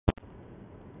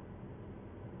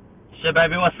Shit,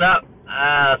 baby, what's up?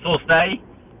 Sauce Day.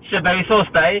 Shit, baby, Sauce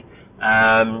Day.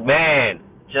 Man,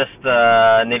 just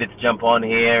needed to jump on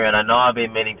here, and I know I've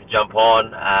been meaning to jump on,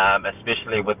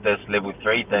 especially with this level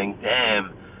 3 thing.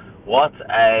 Damn, what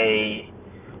a,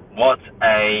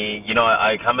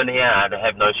 I come in here and I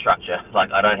have no structure.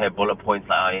 Like, I don't have bullet points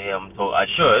like I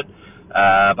should,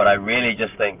 but I really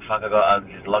just think, fuck,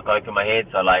 there's a lot going through my head,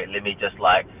 so, like, let me just,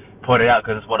 like, put it out,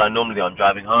 because it's what I normally do. I'm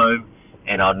driving home,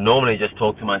 and I'd normally just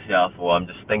talk to myself, or I'm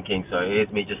just thinking. So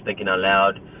here's me just thinking out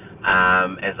loud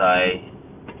as I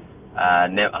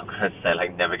I'm gonna say,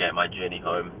 like, navigate my journey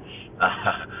home.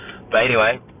 But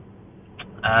anyway,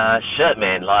 shit,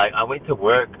 man. Like, I went to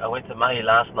work. I went to Mahi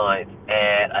last night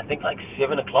at I think like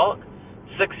 7 o'clock,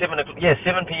 7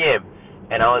 p.m.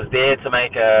 And I was there to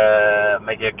make a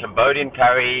Cambodian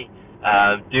curry.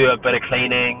 Do a bit of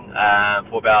cleaning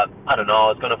for about, I don't know,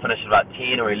 I was going to finish at about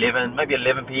 10 or 11, maybe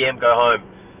 11 p.m, go home.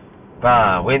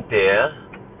 Bah, went there.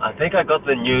 I think I got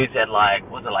the news at like,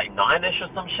 was it like 9ish or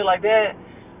some shit like that?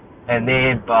 And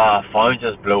then, phone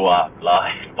just blew up.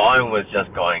 Like, phone was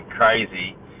just going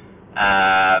crazy.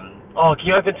 Can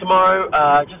you open tomorrow?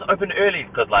 Just open early,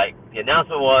 because like, the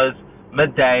announcement was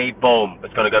midday, boom,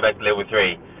 it's going to go back to level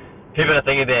 3. People are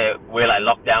thinking that we're like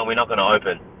locked down, we're not going to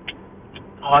open.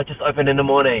 Oh, I just opened in the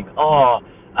morning. Oh,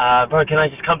 bro, can I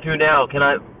just come through now? Can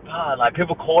I, like,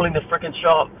 people calling the freaking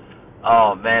shop.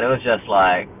 Oh, man, it was just,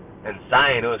 like,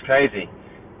 insane. It was crazy.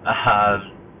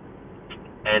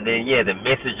 And then, yeah, the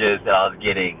messages that I was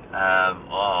getting.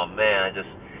 Oh, man,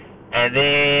 and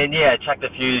then, yeah, I checked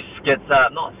a few skits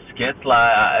up. Not skits,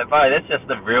 like, bro, that's just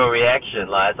the real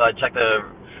reaction. Like, so I checked the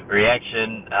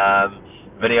reaction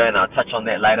video, and I'll touch on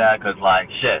that later, because, like,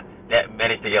 shit, that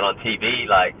managed to get on TV,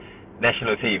 like,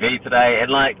 national TV today, and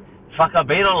like, fuck, I've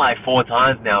been on like 4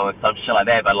 times now or some shit like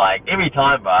that, but like, every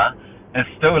time, bro, it's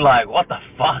still like, what the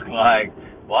fuck, like,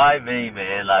 why me,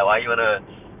 man, like, why you wanna,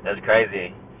 that's crazy.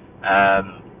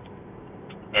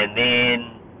 And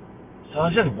then, so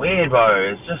it's just weird,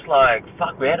 bro, it's just like,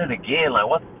 fuck, we're at it again, like,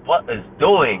 what is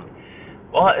going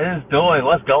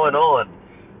on?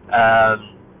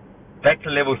 Back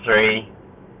to level 3.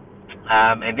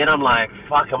 And then I'm like,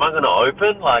 fuck, am I going to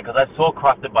open? Like, because I saw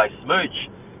Crafted by Smooch.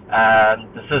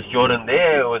 This is Jordan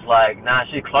there. It was like, nah,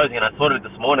 she's closing. And I thought of it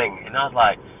this morning. And I was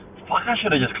like, fuck, I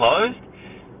should have just closed.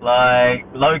 Like,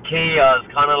 low-key, I was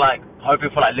kind of like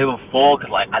hoping for like level 4.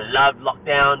 Because like, I loved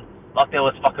Lockdown.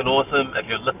 Lockdown was fucking awesome. If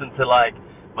you've listened to like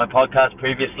my podcast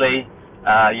previously,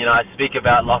 I speak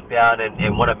about Lockdown and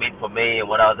what it meant for me and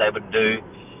what I was able to do.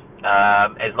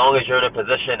 As long as you're in a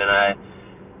position, and I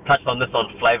touched on this on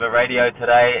Flavor Radio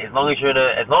today. As long as your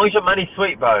money's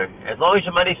sweet, bro. As long as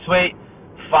your money's sweet,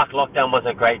 fuck, Lockdown was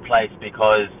a great place,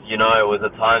 because it was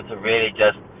a time to really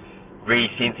just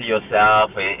recenter yourself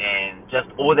and just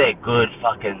all that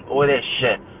all that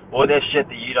shit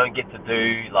that you don't get to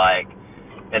do like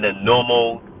in a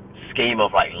normal scheme of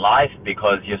like life,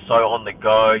 because you're so on the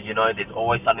go. There's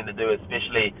always something to do,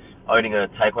 especially owning a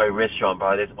takeaway restaurant,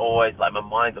 bro. There's always, like, my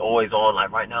mind's always on.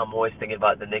 Like, right now I'm always thinking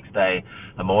about the next day.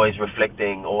 I'm always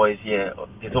reflecting,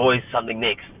 there's always something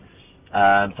next.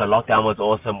 So Lockdown was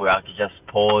awesome, where I could just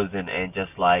pause and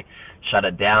just like shut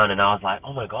it down, and I was like,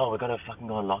 oh my god, we're gonna fucking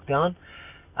go on lockdown.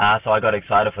 So I got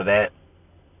excited for that.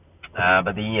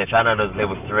 But then, yeah, found out it was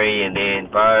level 3, and then,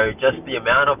 bro, just the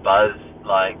amount of buzz,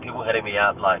 like, people hitting me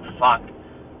up, like, fuck.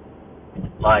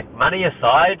 Like, money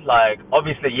aside, like,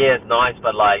 obviously, yeah, it's nice,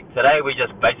 but, like, today we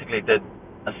just basically did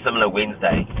a similar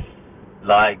Wednesday.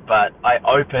 Like, but I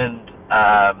opened,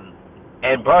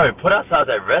 and, bro, put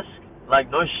ourselves at risk. Like,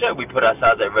 no shit, we put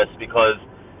ourselves at risk, because,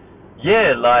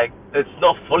 yeah, like, it's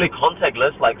not fully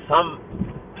contactless. Like, some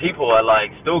people are,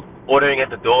 like, still ordering at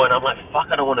the door, and I'm like,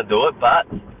 fuck, I don't want to do it, but,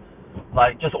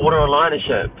 like, just order online and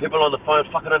shit. People on the phone,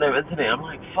 fuck, I don't have internet. I'm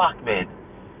like, fuck, man.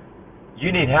 You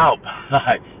need help.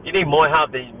 Like, you need more help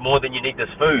more than you need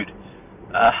this food.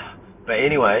 But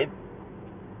anyway,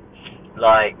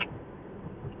 like,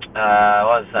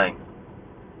 what was I saying?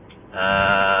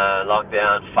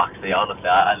 Lockdown, fuck, see, honestly,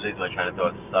 I lose my train of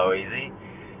thought so easy.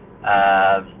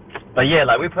 But yeah,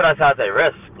 like, we put ourselves at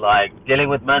risk, like, dealing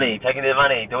with money, taking their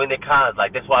money, doing their cards.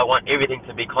 Like, that's why I want everything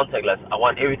to be contactless. I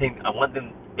want every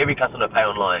customer to pay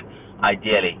online,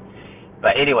 ideally.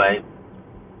 But anyway,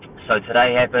 so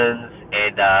today happens,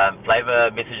 and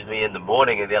Flavor messages me in the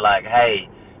morning, and they're like,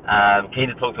 hey, keen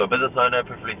to talk to a business owner,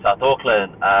 preferably South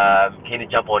Auckland, keen to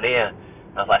jump on air.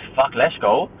 And I was like, fuck, let's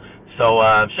go. So,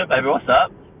 shit, baby, what's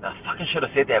up? I fucking should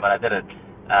have said that, but I didn't.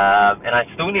 And I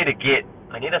still need to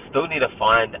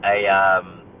find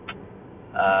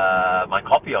my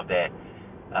copy of that.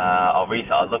 I'll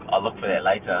look for that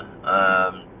later.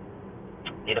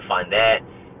 Need to find that.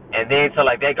 And then, so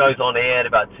like that goes on air at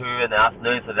about 2 in the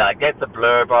afternoon. So like that's a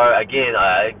blur, bro. Again,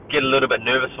 I get a little bit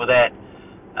nervous for that.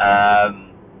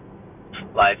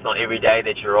 Like it's not every day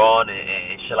that you're on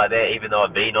and shit like that. Even though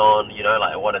I've been on, you know,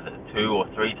 like what is it, 2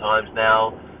 or 3 times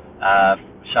now.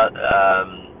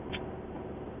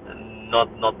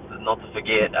 Not to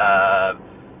forget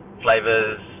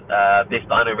Flavors Best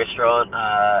Diner Restaurant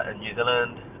in New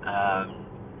Zealand.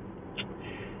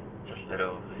 Just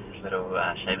little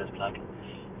shameless plug.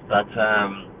 But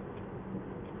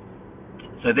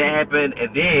so that happened,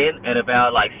 and then at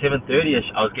about like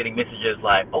 7:30ish, I was getting messages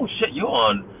like, "Oh shit, you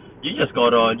just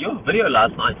got on your video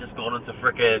last night. Just got onto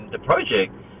frickin' the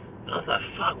project." And I was like,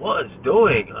 "Fuck, what is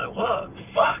doing? Like, what?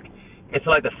 Fuck." It's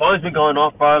like the phone's been going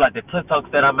off, bro. Like the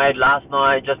TikToks that I made last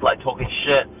night, just like talking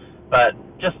shit, but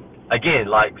just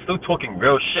again, like still talking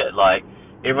real shit. Like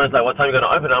everyone's like, "What time are you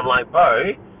gonna open?" I'm like,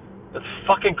 "Bro, it's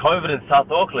fucking COVID in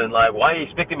South Auckland. Like, why are you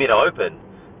expecting me to open?"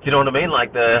 Do you know what I mean?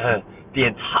 Like the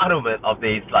entitlement of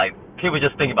these, like people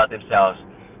just think about themselves.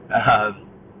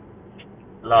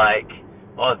 Like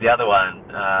what was the other one?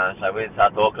 So we're in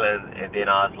South Auckland, and then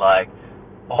I was like,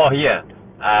 "Oh yeah,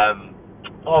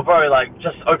 oh bro, like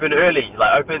just open early.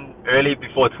 Like open early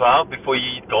before 12, before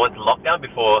you go into lockdown,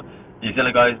 before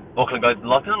Auckland goes into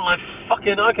lockdown." I'm like,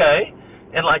 "Fucking okay,"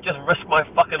 and like just risk my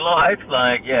fucking life.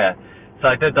 Like yeah. So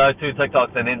I did those 2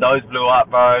 TikToks, and then those blew up,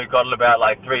 bro. Got about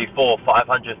like 3, 4,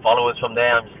 500 followers from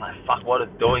there. I'm just like, fuck, what is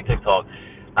doing TikTok?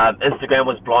 Instagram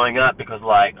was blowing up because,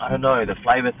 like, I don't know, the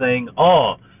flavor thing.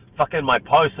 Oh, fucking my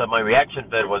post, so my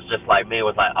reaction vid was just like me. I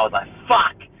was like,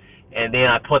 fuck. And then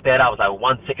I put that out. It was like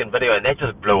 1 second video, and that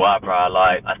just blew up, bro.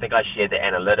 Like, I think I shared the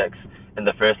analytics in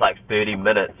the first like 30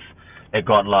 minutes. It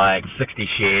got like 60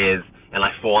 shares and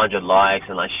like 400 likes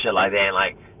and like shit like that. And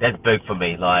like, that's big for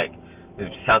me. Like, it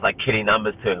sounds like kiddie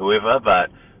numbers to whoever, but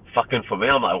fucking for me,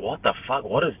 I'm like, what the fuck?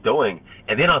 What is doing?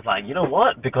 And then I was like, you know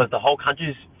what? Because the whole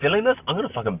country's feeling this, I'm gonna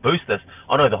fucking boost this.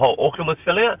 Oh no, the whole Auckland was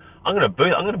feeling it. I'm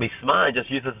gonna be smart and just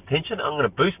use this attention. I'm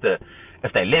gonna boost it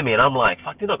if they let me. And I'm like,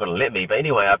 fuck, they're not gonna let me. But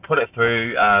anyway, I put it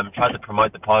through, tried to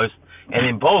promote the post, and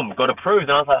then boom, got approved.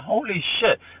 And I was like, holy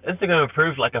shit, Instagram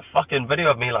approved like a fucking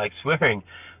video of me like swearing,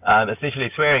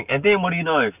 essentially swearing. And then what do you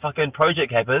know? Fucking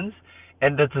project happens.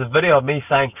 And it's a video of me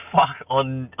saying fuck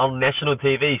on national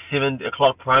TV, 7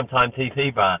 o'clock primetime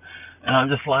TV, bro. And I'm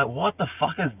just like, what the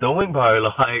fuck is doing, bro?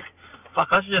 Like, fuck,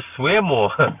 I should just swear more.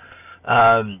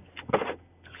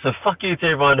 So fuck you to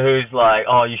everyone who's like,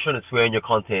 oh, you shouldn't swear in your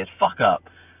content. Fuck up.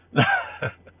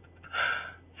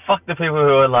 Fuck the people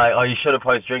who are like, oh, you shouldn't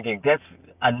post drinking. That's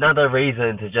another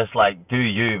reason to just like do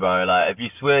you, bro. Like, if you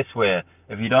swear, swear.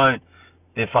 If you don't,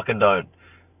 then fucking don't.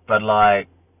 But like,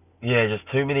 yeah, just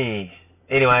too many.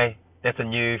 Anyway, that's a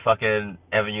new fucking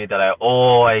avenue that I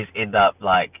always end up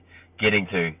like getting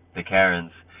to, the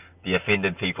Karens, the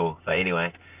offended people. But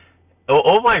anyway,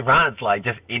 all my rants like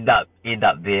just end up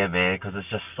there, man, because it's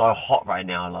just so hot right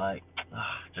now. Like,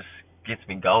 just gets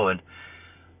me going.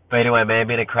 But anyway, man,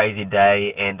 been a crazy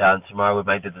day, and tomorrow we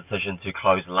made the decision to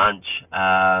close lunch.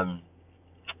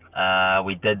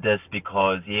 We did this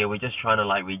because we're just trying to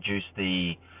like reduce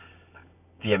the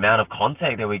amount of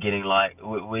contact that we're getting. Like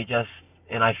we just.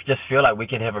 And I just feel like we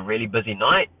can have a really busy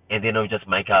night, and then it'll just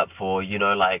make up for, you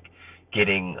know, like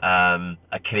getting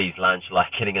a kiddie's lunch, like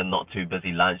getting a not too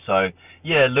busy lunch. So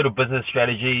yeah, a little business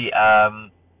strategy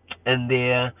in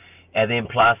there, and then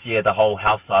plus the whole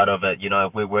health side of it. You know,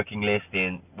 if we're working less,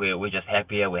 then we're just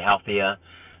happier, we're healthier,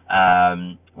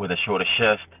 with a shorter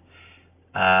shift.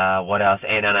 What else?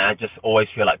 And I just always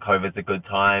feel like COVID's a good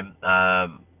time.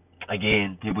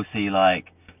 Again, people see like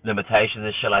limitations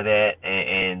and shit like that,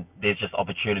 and there's just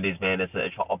opportunities, man. It's an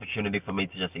opportunity for me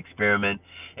to just experiment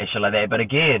and shit like that. But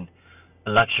again, a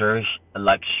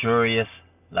luxurious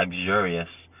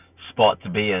spot to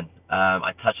be in.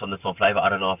 I touched on this on Flavor. I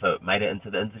don't know if it made it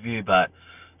into the interview, but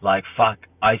like, fuck,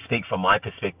 I speak from my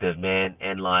perspective, man,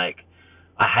 and like,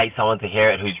 I hate someone to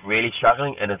hear it who's really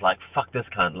struggling and it's like, fuck this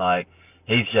cunt, like,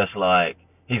 he's just like,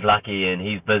 he's lucky and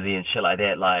he's busy and shit like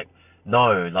that. Like,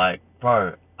 no, like,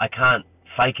 bro, I can't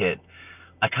fake it.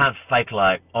 I can't fake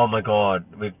like, oh my god,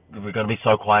 we're gonna be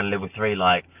so quiet in level 3.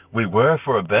 Like, we were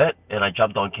for a bit, and I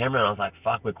jumped on camera and I was like,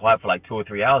 fuck, we're quiet for like 2 or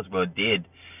 3 hours, we're dead.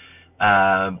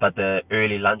 But the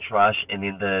early lunch rush and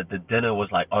then the dinner was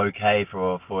like okay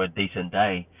for a decent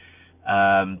day.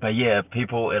 But yeah,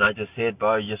 people, and I just said,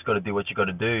 bro, you just gotta do what you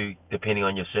gotta do depending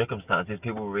on your circumstances.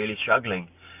 People were really struggling.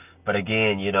 But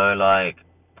again, you know, like,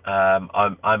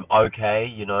 I'm okay,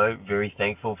 you know, very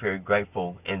thankful, very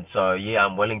grateful, and so yeah,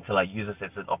 I'm willing to like use this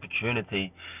as an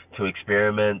opportunity to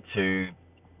experiment, to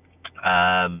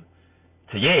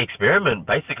experiment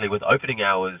basically with opening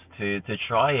hours, to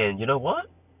try and, you know what,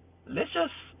 let's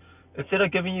just, instead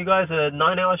of giving you guys a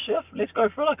 9-hour shift, let's go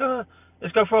for a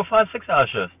 5-6 hour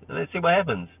shift and let's see what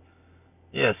happens.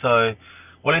 Yeah, so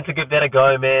willing to give that a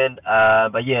go, man.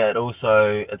 But yeah,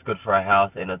 it's good for our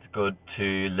health and it's good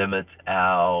to limit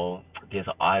there's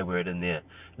an I word in there,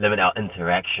 limit our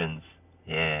interactions.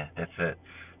 Yeah, that's it.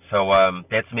 So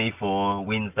that's me for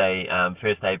Wednesday,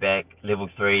 first day back, level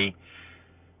 3.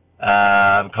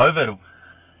 COVID.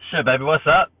 Shit, baby, what's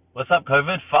up? What's up,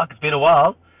 COVID? Fuck, it's been a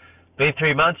while. Been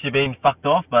 3 months, you've been fucked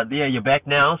off, but yeah, you're back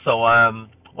now. So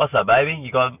what's up, baby?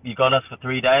 You got us for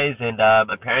 3 days, and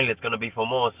apparently it's gonna be for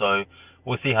more. So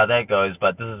we'll see how that goes.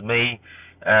 But this is me.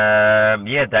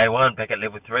 Yeah, day 1 back at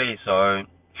level 3. So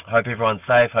hope everyone's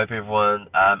safe. Hope everyone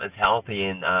is healthy,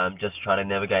 and just try to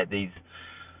navigate these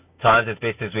times as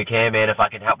best as we can, man. If I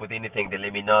can help with anything, then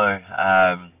let me know.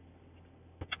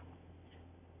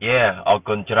 Yeah, I'll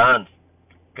go.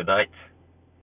 Good night.